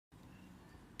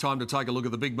Time to take a look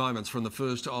at the big moments from the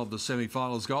first of the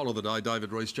semi-finals. Goal of the day,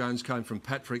 David Rhys-Jones, came from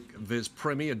Patrick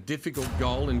Veszpremi. A difficult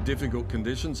goal in difficult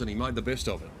conditions, and he made the best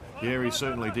of it. Yeah, he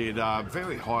certainly did.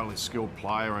 Very highly skilled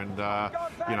player, and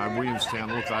you know,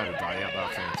 Williamstown, look, they had a day out. They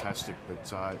were fantastic, but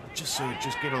just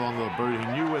get it onto the boot.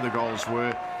 He knew where the goals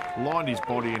were, lined his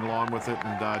body in line with it,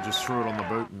 and just threw it on the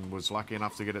boot, and was lucky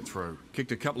enough to get it through.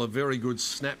 Kicked a couple of very good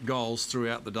snap goals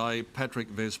throughout the day.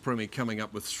 Patrick Veszpremi coming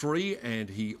up with 3,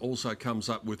 and he also comes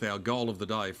up with our goal of the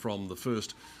day from the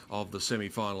first of the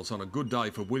semi-finals. On a good day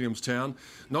for Williamstown.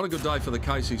 Not a good day for the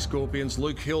Casey Scorpions.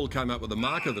 Luke Hill came up with the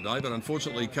mark of the day, but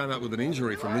unfortunately he came up with an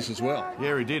injury from this as well.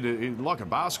 Yeah, he did. Like a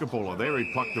basketballer there, he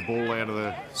plucked the ball out of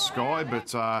the sky,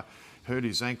 but hurt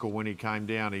his ankle when he came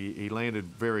down. He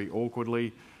landed very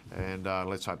awkwardly, and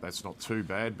let's hope that's not too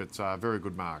bad, but very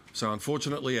good mark. So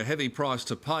unfortunately a heavy price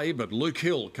to pay, but Luke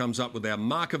Hill comes up with our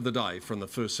mark of the day from the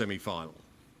first semi-final.